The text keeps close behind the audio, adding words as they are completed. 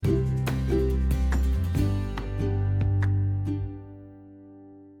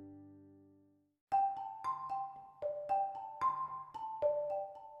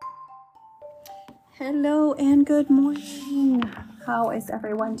Hello and good morning. How is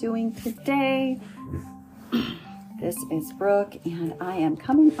everyone doing today? This is Brooke and I am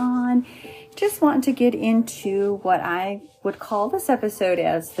coming on. Just wanting to get into what I would call this episode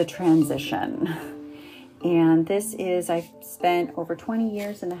as the transition. And this is, I've spent over 20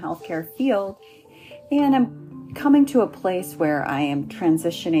 years in the healthcare field and I'm coming to a place where I am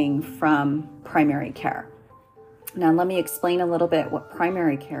transitioning from primary care. Now, let me explain a little bit what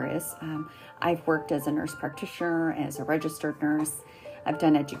primary care is. I've worked as a nurse practitioner, as a registered nurse. I've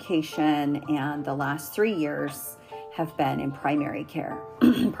done education, and the last 3 years have been in primary care.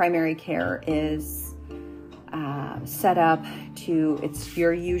 Primary care is set up to, it's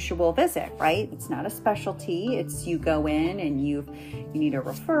your usual visit, right? It's not a specialty. It's you go in and you need a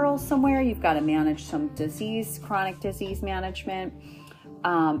referral somewhere. You've got to manage some disease, chronic disease management.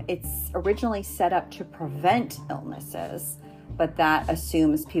 It's originally set up to prevent illnesses, but that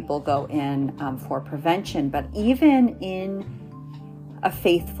assumes people go in for prevention. But even in a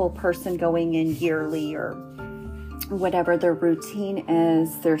faithful person going in yearly or whatever their routine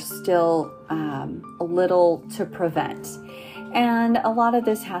is, there's still a little to prevent. And a lot of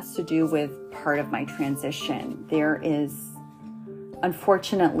this has to do with part of my transition. There is,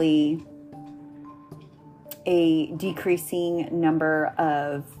 unfortunately, a decreasing number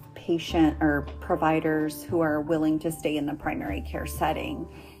of patient or providers who are willing to stay in the primary care setting.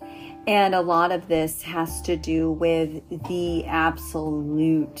 And a lot of this has to do with the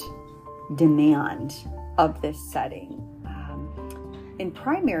absolute demand of this setting. In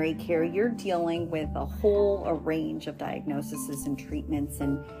primary care, you're dealing with a whole range of diagnoses and treatments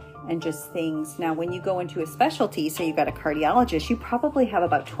and just things. Now, when you go into a specialty, say you've got a cardiologist, you probably have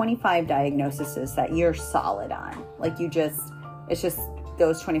about 25 diagnoses that you're solid on. Like it's just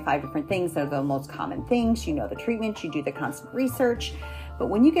those 25 different things that are the most common things. You know the treatments, you do the constant research. But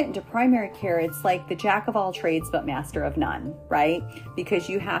when you get into primary care, it's like the jack of all trades, but master of none, right? Because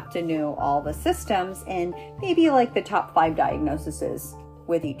you have to know all the systems and maybe like the top 5 diagnoses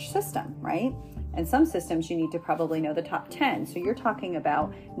with each system, right? And some systems you need to probably know the top 10. So you're talking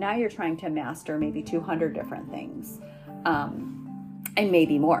about now you're trying to master maybe 200 different things and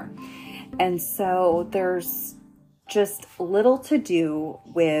maybe more. And so there's just little to do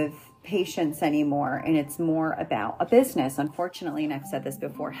with patients anymore. And it's more about a business, unfortunately. And I've said this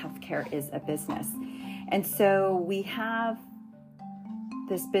before, healthcare is a business. And so we have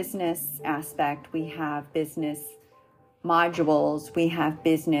this business aspect. We have business modules. We have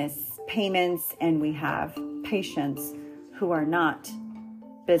business payments, and we have patients who are not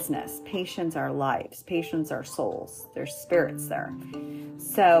business. Patients are lives. Patients are souls. There's spirits there.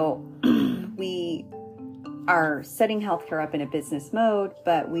 So we are setting healthcare up in a business mode,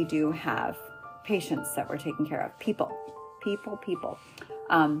 but we do have patients that we're taking care of. People.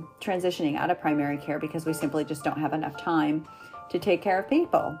 Transitioning out of primary care because we simply just don't have enough time to take care of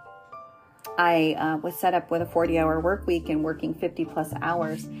people. I was set up with a 40-hour work week and working 50 plus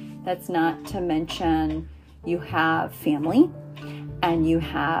hours. That's not to mention you have family and you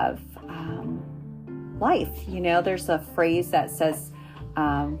have life. You know, there's a phrase that says,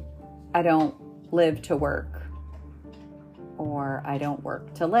 I don't live to work, or I don't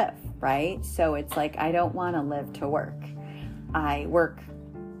work to live, right? So it's like, I don't want to live to work. I work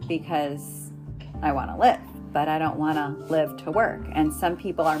because I want to live, but I don't want to live to work. And some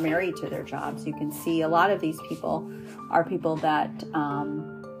people are married to their jobs. You can see a lot of these people are people that,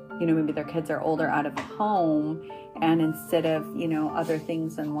 maybe their kids are older, out of home, and instead of, other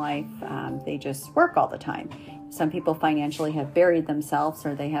things in life, they just work all the time. Some people financially have buried themselves,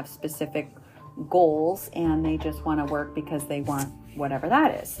 or they have specific goals and they just want to work because they want whatever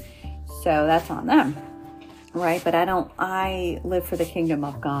that is. So that's on them, right? But I live for the kingdom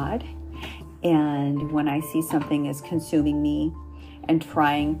of God. And when I see something is consuming me and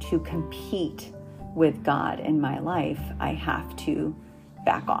trying to compete with God in my life, I have to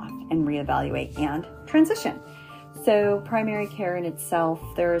back off and reevaluate and transition. So primary care in itself,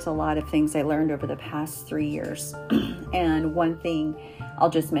 there's a lot of things I learned over the past 3 years. And one thing I'll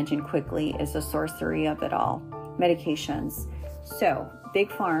just mention quickly is the sorcery of it all, medications. So Big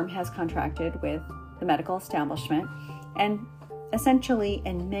Pharma has contracted with the medical establishment, and essentially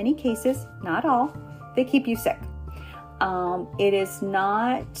in many cases, not all, they keep you sick. It is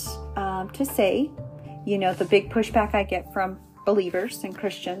not to say, the big pushback I get from believers and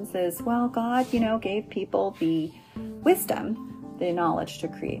Christians is, well, God, gave people the wisdom, the knowledge to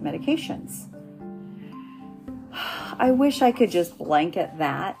create medications. I wish I could just blanket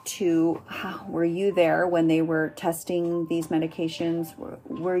that to, were you there when they were testing these medications?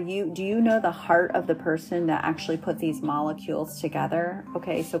 Do you know the heart of the person that actually put these molecules together?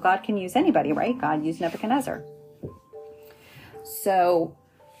 Okay, so God can use anybody, right? God used Nebuchadnezzar. So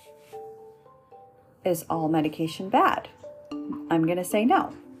is all medication bad? I'm going to say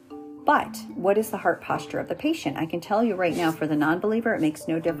no. But what is the heart posture of the patient? I can tell you right now, for the non-believer, it makes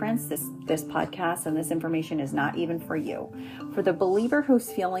no difference. This podcast and this information is not even for you. For the believer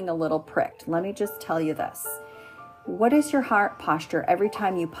who's feeling a little pricked, let me just tell you this. What is your heart posture every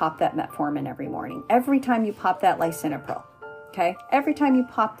time you pop that metformin every morning? Every time you pop that lisinopril, okay? Every time you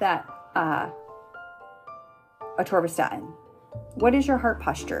pop that atorvastatin. What is your heart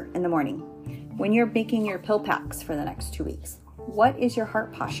posture in the morning? When you're making your pill packs for the next 2 weeks, what is your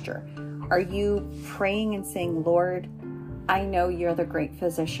heart posture? Are you praying and saying, Lord, I know you're the great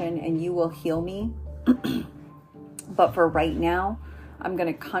physician and you will heal me. But for right now, I'm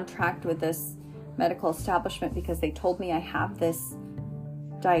going to contract with this medical establishment because they told me I have this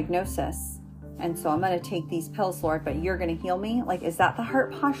diagnosis. And so I'm going to take these pills, Lord, but you're going to heal me. Like, is that the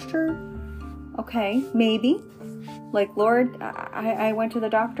heart posture? Okay, maybe. Like, Lord, I went to the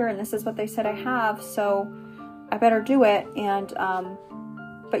doctor and this is what they said I have. So I better do it. And,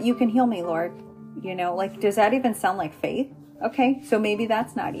 but you can heal me, Lord. You know, like, does that even sound like faith? Okay. So maybe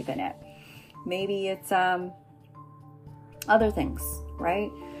that's not even it. Maybe it's, other things, right?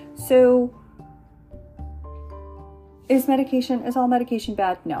 So is all medication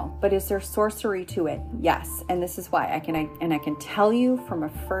bad? No. But is there sorcery to it? Yes. And this is why I can tell you from a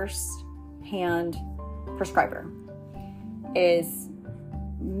first-hand prescriber is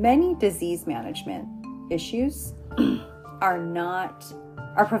many disease management issues are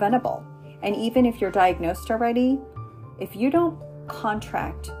preventable. And even if you're diagnosed already, if you don't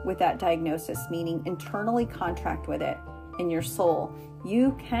contract with that diagnosis, meaning internally contract with it in your soul,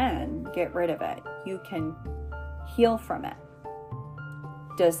 you can get rid of it. You can heal from it.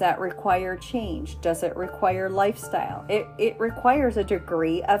 Does that require change? Does it require lifestyle? It requires a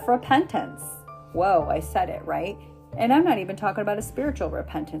degree of repentance. Whoa, I said it, right? And I'm not even talking about a spiritual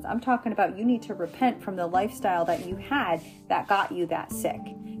repentance. I'm talking about you need to repent from the lifestyle that you had that got you that sick.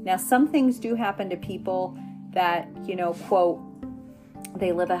 Now, some things do happen to people that, you know, quote,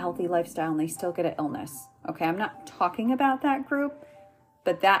 they live a healthy lifestyle and they still get an illness. Okay, I'm not talking about that group,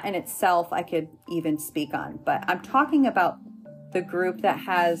 but that in itself I could even speak on. But I'm talking about the group that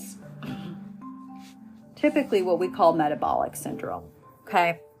has typically what we call metabolic syndrome.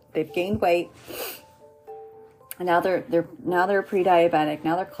 Okay, they've gained weight. And now they're pre-diabetic.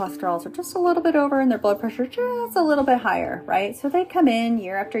 Now their cholesterols are just a little bit over and their blood pressure just a little bit higher, right? So they come in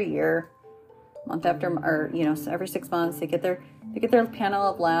year after year, month after, or, you know, every 6 months, they get their panel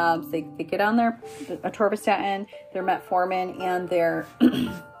of labs. They get on their atorvastatin, their metformin, and their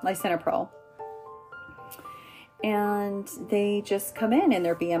lisinopril. And they just come in and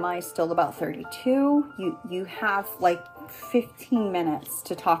their BMI is still about 32. You have like 15 minutes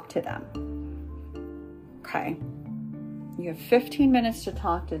to talk to them. Okay. You have 15 minutes to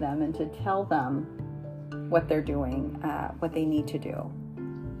talk to them and to tell them what they're doing, what they need to do,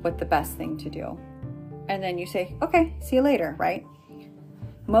 what the best thing to do. And then you say, okay, see you later, right?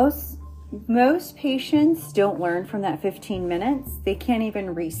 Most patients don't learn from that 15 minutes. They can't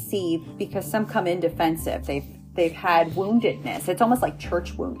even receive because some come in defensive. They've had woundedness. It's almost like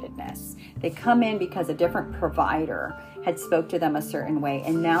church woundedness. They come in because a different provider had spoke to them a certain way,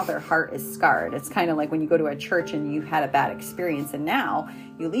 and now their heart is scarred. It's kind of like when you go to a church and you had a bad experience, and now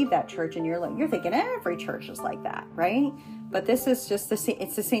you leave that church and you're thinking every church is like that, right? But this is just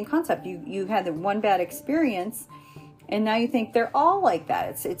it's the same concept. You had the one bad experience, and now you think they're all like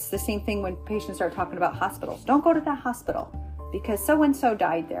that. It's the same thing when patients start talking about hospitals. Don't go to that hospital because so-and-so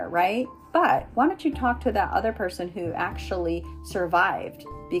died there, right? But why don't you talk to that other person who actually survived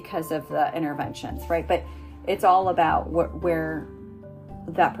because of the interventions, right? But it's all about where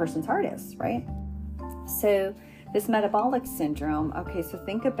that person's heart is, right? So this metabolic syndrome, okay, so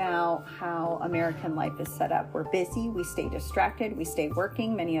think about how American life is set up. We're busy, we stay distracted, we stay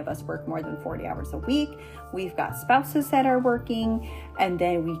working. Many of us work more than 40 hours a week. We've got spouses that are working, and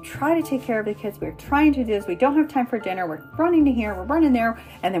then we try to take care of the kids. We're trying to do this. We don't have time for dinner. We're running to here, we're running there,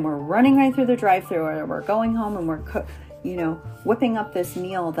 and then we're running right through the drive-thru, or we're going home and we're whipping up this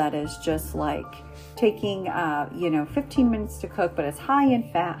meal that is just like taking 15 minutes to cook, but it's high in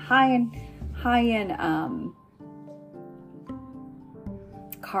fat, high in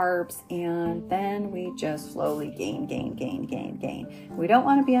carbs, and then we just slowly gain. We don't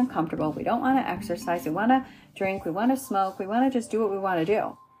want to be uncomfortable. We don't want to exercise. We want to drink. We want to smoke. We want to just do what we want to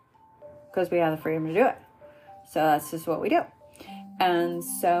do because we have the freedom to do it. So that's just what we do. And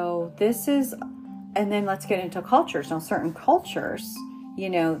so this is, and then let's get into cultures. Now, certain cultures,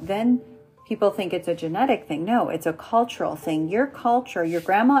 then people think it's a genetic thing. No, it's a cultural thing. Your culture, your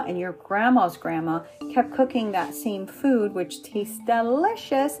grandma and your grandma's grandma kept cooking that same food, which tastes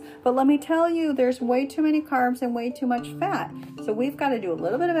delicious. But let me tell you, there's way too many carbs and way too much fat. So we've got to do a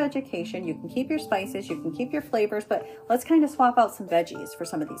little bit of education. You can keep your spices, you can keep your flavors, but let's kind of swap out some veggies for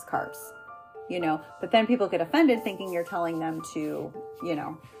some of these carbs, But then people get offended thinking you're telling them to,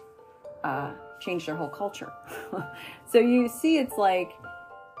 change their whole culture. So you see, it's like,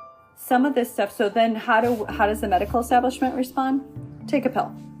 some of this stuff. So then how does the medical establishment respond? Take a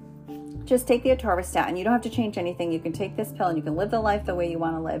pill. Just take the atorvastatin. You don't have to change anything. You can take this pill and you can live the life the way you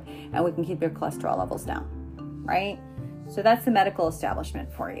want to live, and we can keep your cholesterol levels down, right? So that's the medical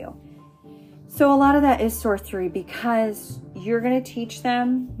establishment for you. So a lot of that is sorcery, because you're going to teach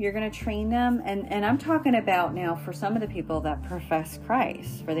them, you're going to train them. And I'm talking about now for some of the people that profess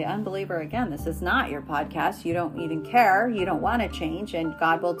Christ. For the unbeliever, again, this is not your podcast. You don't even care. You don't want to change, and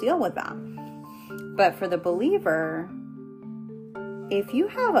God will deal with that. But for the believer, if you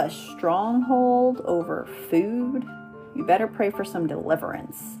have a stronghold over food, you better pray for some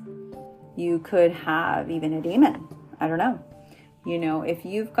deliverance. You could have even a demon. I don't know. If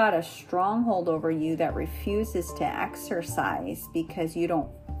you've got a stronghold over you that refuses to exercise because you don't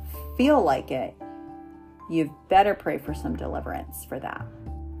feel like it, you've better pray for some deliverance for that.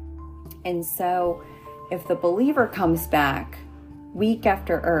 And so if the believer comes back week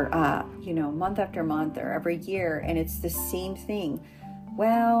after, or, month after month or every year, and it's the same thing,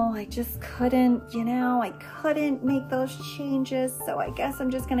 well, I just couldn't, I couldn't make those changes, so I guess I'm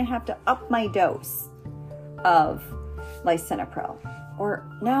just going to have to up my dose of lisinopril, or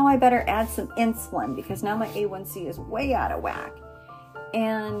now I better add some insulin because now my A1C is way out of whack.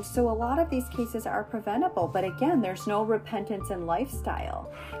 And so a lot of these cases are preventable, but again, there's no repentance in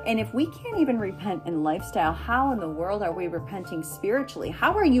lifestyle. And if we can't even repent in lifestyle, how in the world are we repenting spiritually?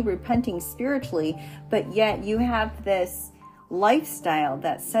 How are you repenting spiritually, but yet you have this lifestyle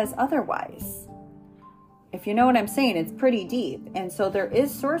that says otherwise? If you know what I'm saying, it's pretty deep. And so there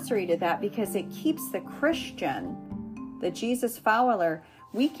is sorcery to that, because it keeps the Christian, the Jesus follower,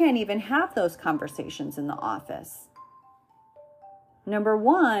 we can't even have those conversations in the office. Number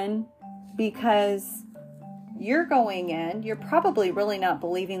one, because you're going in, you're probably really not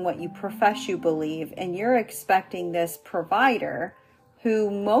believing what you profess you believe, and you're expecting this provider, who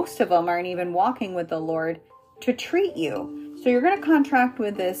most of them aren't even walking with the Lord, to treat you. So you're going to contract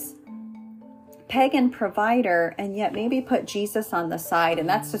with this pagan provider and yet maybe put Jesus on the side. And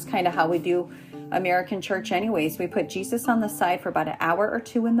that's just kind of how we do American church anyways. We put Jesus on the side for about an hour or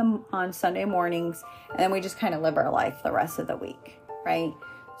two on Sunday mornings, and then we just kind of live our life the rest of the week, right?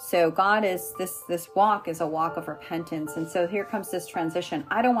 So God is, this walk is a walk of repentance. And so here comes this transition.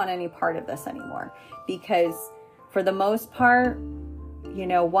 I don't want any part of this anymore, because for the most part,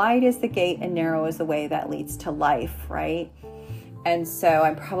 wide is the gate and narrow is the way that leads to life, right? And so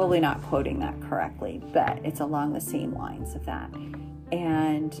I'm probably not quoting that correctly, but it's along the same lines of that.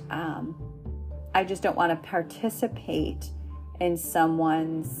 And I just don't want to participate in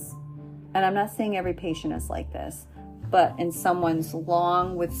someone's, and I'm not saying every patient is like this, but in someone's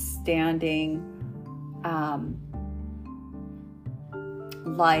long withstanding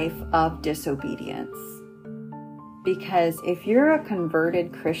life of disobedience. Because if you're a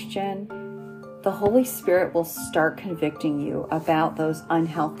converted Christian, the Holy Spirit will start convicting you about those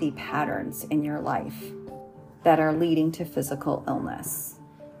unhealthy patterns in your life that are leading to physical illness.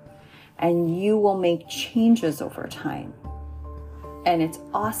 And you will make changes over time. And it's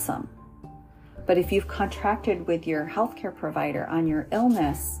awesome. But if you've contracted with your healthcare provider on your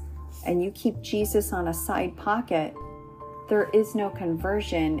illness and you keep Jesus on a side pocket, there is no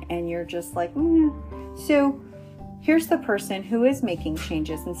conversion, and you're just like, So here's the person who is making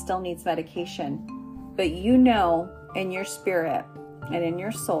changes and still needs medication, but in your spirit and in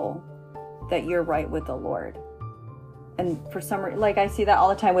your soul that you're right with the Lord. And for some reason, like I see that all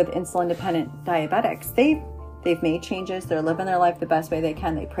the time with insulin-dependent diabetics. They've made changes. They're living their life the best way they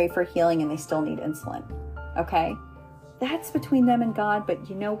can. They pray for healing and they still need insulin. Okay? That's between them and God. But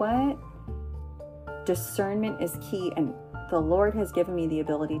you know what? Discernment is key. And the Lord has given me the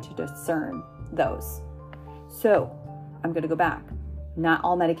ability to discern those. So I'm going to go back. Not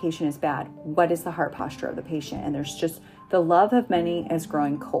all medication is bad. What is the heart posture of the patient? And there's just, the love of many is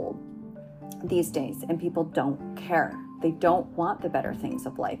growing cold these days. And people don't care. They don't want the better things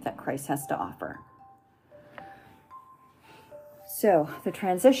of life that Christ has to offer. So the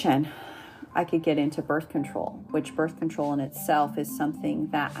transition, I could get into birth control, which birth control in itself is something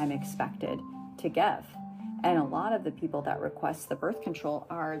that I'm expected to give. And a lot of the people that request the birth control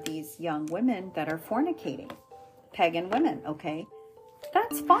are these young women that are fornicating, pagan women, okay?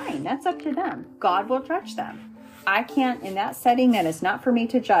 That's fine. That's up to them. God will judge them. I can't, in that setting, that is not for me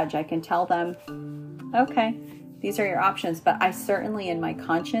to judge. I can tell them, okay, these are your options, but I certainly in my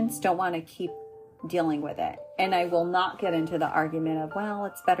conscience don't want to keep dealing with it. And I will not get into the argument of, well,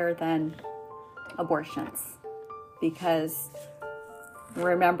 it's better than abortions, because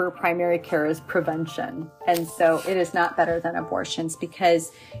remember, primary care is prevention. And so it is not better than abortions,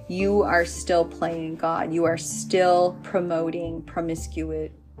 because you are still playing God. You are still promoting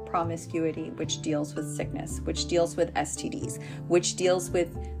promiscuity, which deals with sickness, which deals with STDs, which deals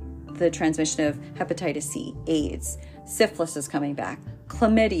with the transmission of hepatitis C, AIDS, syphilis is coming back,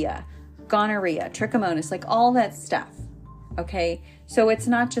 chlamydia, gonorrhea, trichomonas, like all that stuff. Okay. So it's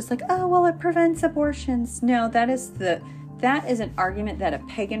not just like, oh, well, it prevents abortions. No, that is an argument that a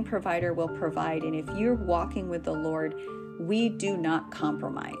pagan provider will provide. And if you're walking with the Lord, we do not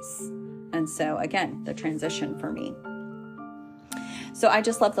compromise. And so again, the transition for me. So I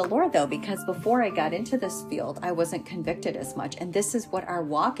just love the Lord though, because before I got into this field, I wasn't convicted as much. And this is what our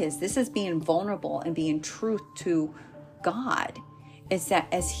walk is. This is being vulnerable and being true to God. Is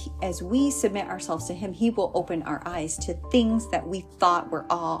that as we submit ourselves to Him, He will open our eyes to things that we thought were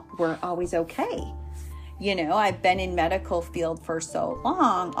always okay. You know, I've been in medical field for so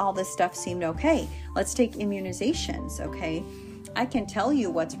long, all this stuff seemed okay. Let's take immunizations, okay? I can tell you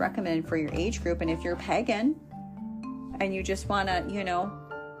what's recommended for your age group, and if you're pagan and you just want to, you know,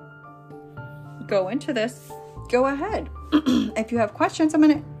 go into this, go ahead. If you have questions,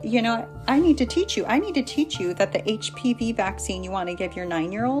 I need to teach you. I need to teach you that the HPV vaccine you want to give your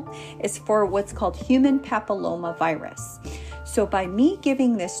 9-year-old is for what's called human papilloma virus. So by me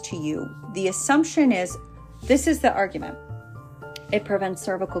giving this to you, the assumption is, this is the argument. It prevents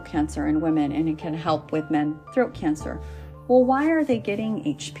cervical cancer in women, and it can help with men throat cancer. Well, why are they getting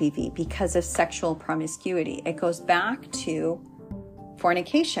HPV? Because of sexual promiscuity. It goes back to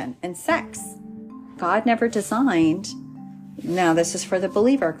fornication and sex. God never designed, now this is for the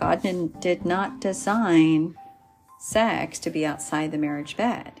believer, God did not design sex to be outside the marriage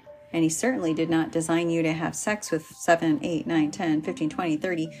bed. And He certainly did not design you to have sex with 7, 8, 9, 10, 15, 20,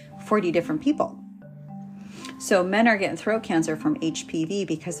 30, 40 different people. So men are getting throat cancer from HPV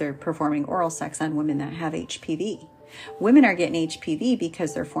because they're performing oral sex on women that have HPV. Women are getting HPV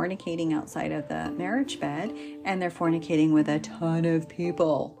because they're fornicating outside of the marriage bed, and they're fornicating with a ton of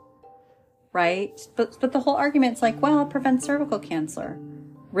people. Right? But the whole argument's like, well, it prevents cervical cancer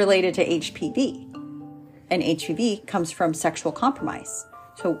related to HPV. And HPV comes from sexual compromise.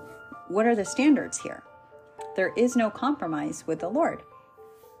 So what are the standards here? There is no compromise with the Lord.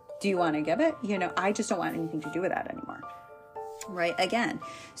 Do you want to give it? You know, I just don't want anything to do with that anymore. Right? Again.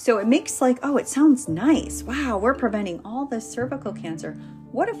 So it makes like, oh, it sounds nice. Wow, we're preventing all this cervical cancer.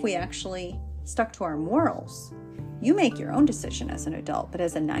 What if we actually stuck to our morals? You make your own decision as an adult, but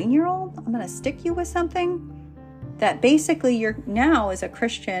as a 9-year-old, I'm going to stick you with something that basically you're now as a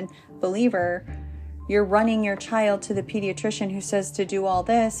Christian believer, you're running your child to the pediatrician who says to do all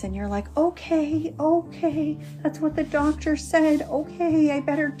this. And you're like, okay, that's what the doctor said. Okay, I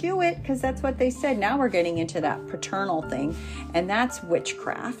better do it because that's what they said. Now we're getting into that paternal thing. And that's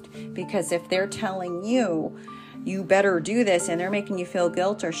witchcraft, because if they're telling you, you better do this, and they're making you feel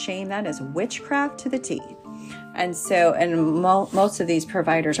guilt or shame, that is witchcraft to the T. And so, most of these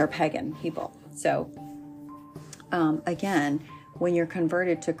providers are pagan people. So, again, when you're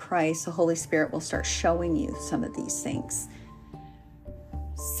converted to Christ, the Holy Spirit will start showing you some of these things.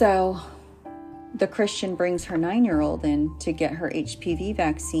 So, the Christian brings her 9-year-old in to get her HPV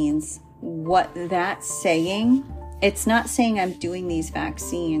vaccines. What that's saying, it's not saying I'm doing these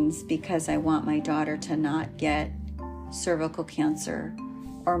vaccines because I want my daughter to not get cervical cancer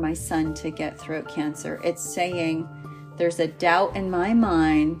or my son to get throat cancer. It's saying there's a doubt in my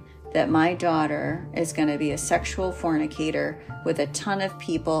mind that my daughter is going to be a sexual fornicator with a ton of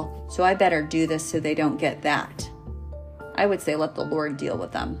people, so I better do this so they don't get that. I would say let the Lord deal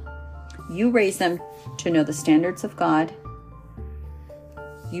with them. You raise them to know the standards of God.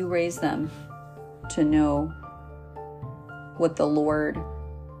 You raise them to know what the Lord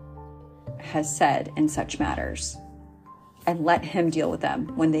has said in such matters, and let Him deal with them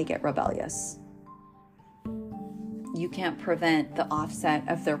when they get rebellious. You can't prevent the offset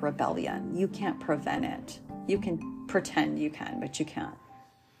of their rebellion. You can't prevent it. You can pretend you can, but you can't.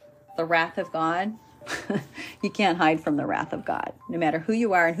 The wrath of God, you can't hide from the wrath of God, no matter who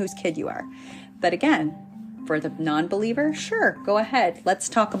you are and whose kid you are. But again, for the non-believer, sure, go ahead. Let's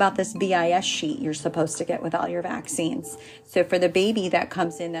talk about this BIS sheet you're supposed to get with all your vaccines. So for the baby that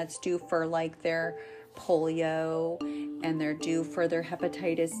comes in that's due for like their polio, and they're due for their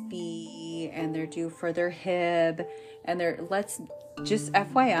hepatitis B, and they're due for their Hib, and let's just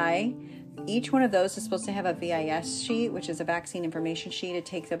FYI, each one of those is supposed to have a VIS sheet, which is a vaccine information sheet. It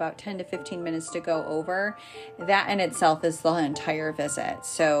takes about 10 to 15 minutes to go over. That in itself is the entire visit.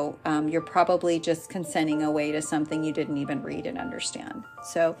 So you're probably just consenting away to something you didn't even read and understand.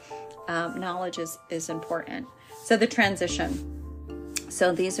 So knowledge is important. So the transition.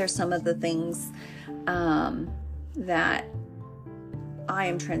 So these are some of the things that I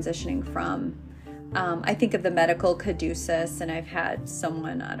am transitioning from. I think of the medical caduceus, and I've had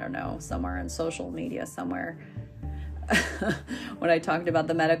someone, I don't know, somewhere on social media somewhere, when I talked about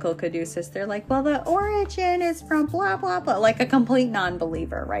the medical caduceus, they're like, well, the origin is from blah, blah, blah, like a complete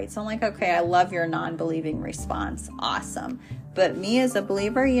non-believer, right? So I'm like, okay, I love your non-believing response. Awesome. But me as a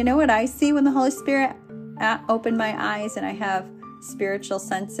believer, you know what I see when the Holy Spirit opened my eyes and I have spiritual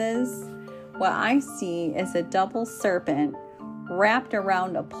senses? What I see is a double serpent wrapped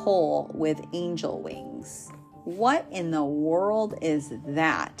around a pole with angel wings. What in the world is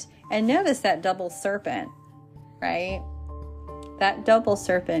that? And notice that double serpent, right? That double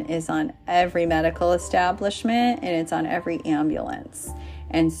serpent is on every medical establishment and it's on every ambulance.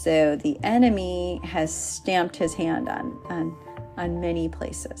 And so the enemy has stamped his hand on many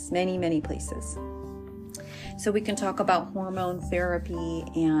places, many places. So we can talk about hormone therapy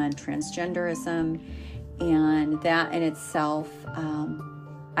and transgenderism. And that in itself,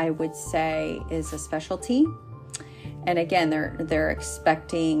 I would say, is a specialty. And again, they're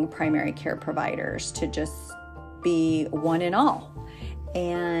expecting primary care providers to just be one and all.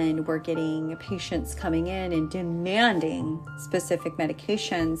 And we're getting patients coming in and demanding specific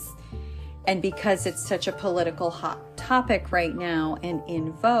medications. And because it's such a political hot topic right now and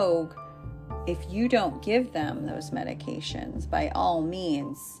in vogue, if you don't give them those medications, by all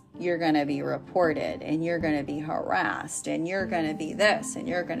means, you're going to be reported and you're going to be harassed and you're going to be this and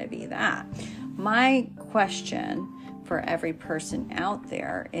you're going to be that. My question for every person out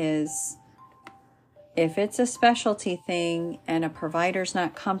there is, if it's a specialty thing and a provider's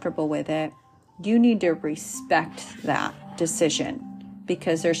not comfortable with it, you need to respect that decision,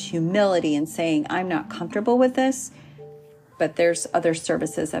 because there's humility in saying, I'm not comfortable with this, but there's other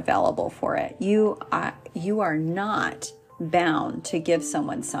services available for it. You are not bound to give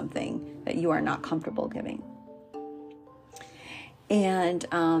someone something that you are not comfortable giving. And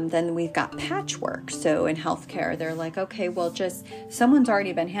then we've got patchwork. So in healthcare, they're like, okay, well, just someone's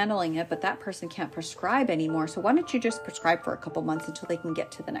already been handling it, but that person can't prescribe anymore. So why don't you just prescribe for a couple months until they can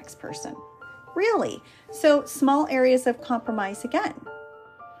get to the next person? Really? So small areas of compromise again.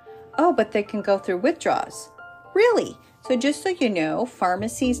 Oh, but they can go through withdrawals. Really? So just so you know,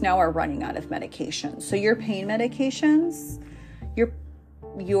 pharmacies now are running out of medications. So your pain medications, your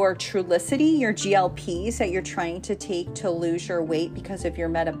Trulicity, your GLPs that you're trying to take to lose your weight because of your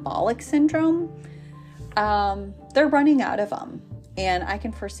metabolic syndrome, they're running out of them. And I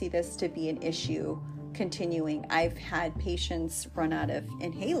can foresee this to be an issue continuing. I've had patients run out of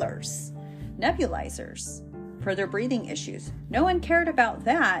inhalers, nebulizers for their breathing issues. No one cared about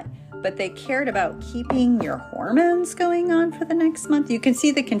that, but they cared about keeping your hormones going on for the next month. You can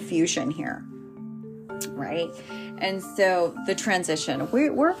see the confusion here, right? And so the transition, we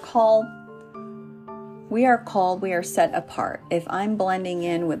are called, we are set apart. If I'm blending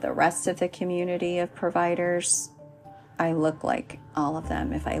in with the rest of the community of providers, I look like all of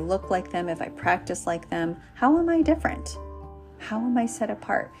them. If I look like them, if I practice like them, how am I different? How am I set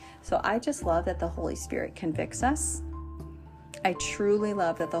apart? So I just love that the Holy Spirit convicts us. I truly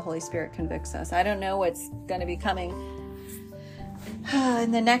love that the Holy Spirit convicts us. I don't know what's going to be coming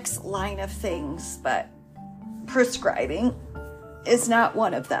in the next line of things, but prescribing is not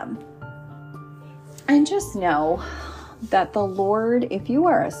one of them. And just know that the Lord, if you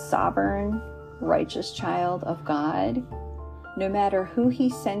are a sovereign, righteous child of God, no matter who he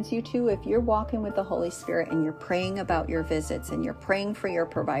sends you to, if you're walking with the Holy Spirit and you're praying about your visits and you're praying for your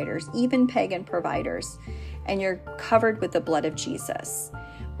providers, even pagan providers, and you're covered with the blood of Jesus,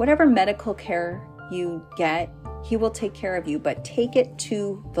 whatever medical care you get, he will take care of you, but take it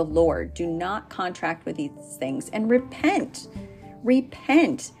to the Lord. Do not contract with these things, and repent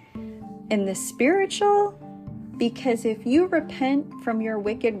in the spiritual, because if you repent from your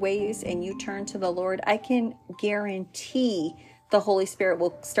wicked ways and you turn to the Lord, I can guarantee the Holy Spirit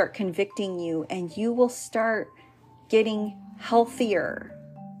will start convicting you and you will start getting healthier.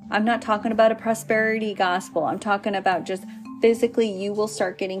 I'm not talking about a prosperity gospel. I'm talking about just physically you will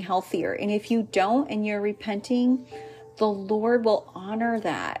start getting healthier. And if you don't and you're repenting, the Lord will honor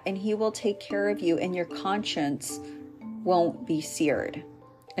that and he will take care of you and your conscience won't be seared.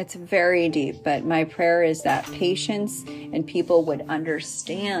 It's very deep, but my prayer is that patients and people would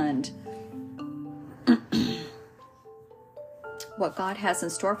understand what God has in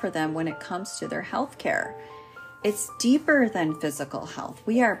store for them when it comes to their health care. It's deeper than physical health.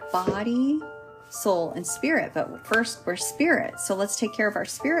 We are body, soul, and spirit, but first we're spirit. So let's take care of our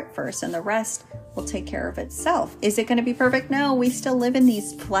spirit first, and the rest will take care of itself. Is it going to be perfect? No, we still live in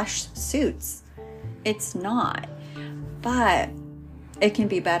these flesh suits. It's not, but it can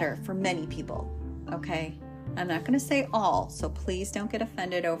be better for many people. Okay. I'm not going to say all, so please don't get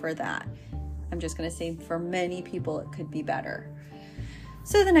offended over that. I'm just going to say for many people, it could be better.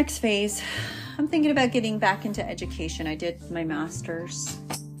 So the next phase, I'm thinking about getting back into education. I did my master's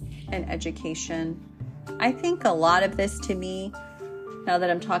in education. I think a lot of this to me, now that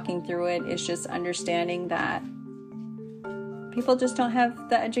I'm talking through it, is just understanding that people just don't have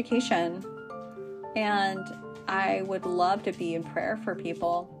the education. And I would love to be in prayer for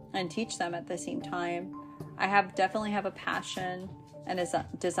people and teach them at the same time. I definitely have a passion and a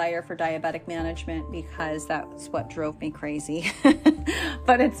desire for diabetic management because that's what drove me crazy.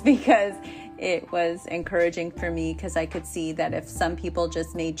 But it's because it was encouraging for me, because I could see that if some people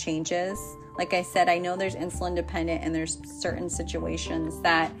just made changes, like I said, I know there's insulin dependent and there's certain situations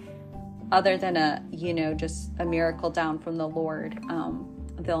that other than just a miracle down from the Lord,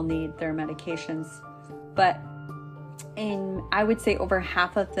 they'll need their medications. But I would say over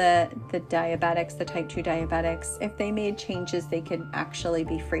half of the diabetics, the type 2 diabetics, if they made changes, they could actually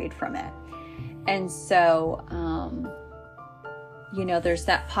be freed from it. And so, there's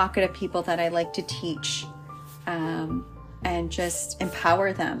that pocket of people that I like to teach, and just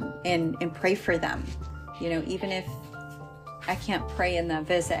empower them and pray for them. Even if I can't pray in the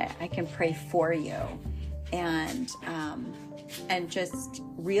visit, I can pray for you. And just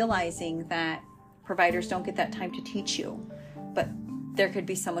realizing that providers don't get that time to teach you, but there could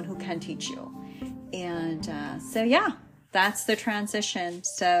be someone who can teach you. And that's the transition.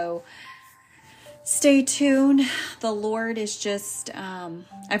 So stay tuned. The Lord is just,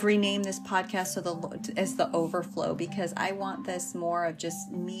 I've renamed this podcast as the overflow, because I want this more of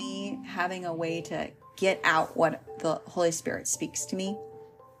just me having a way to get out what the Holy Spirit speaks to me.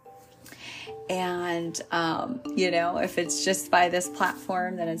 And, if it's just by this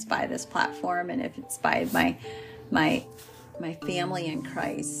platform, then it's by this platform. And if it's by my family in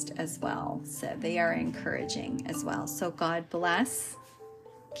Christ as well. So they are encouraging as well. So God bless.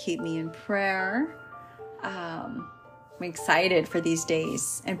 Keep me in prayer. I'm excited for these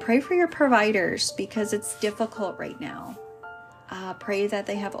days, and pray for your providers because it's difficult right now. Pray that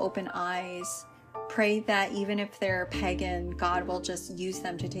they have open eyes. Pray that even if they're pagan, God will just use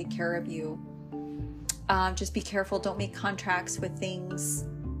them to take care of you. Just be careful. Don't make contracts with things.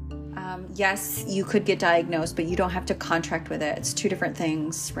 Yes, you could get diagnosed, but you don't have to contract with it. It's two different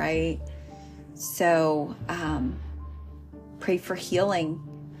things, right? So pray for healing.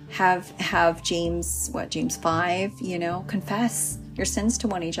 Have James 5, confess your sins to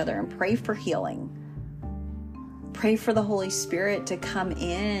one another and pray for healing. Pray for the Holy Spirit to come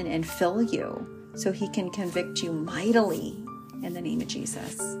in and fill you so he can convict you mightily in the name of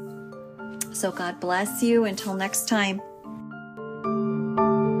Jesus. So God bless you. Until next time.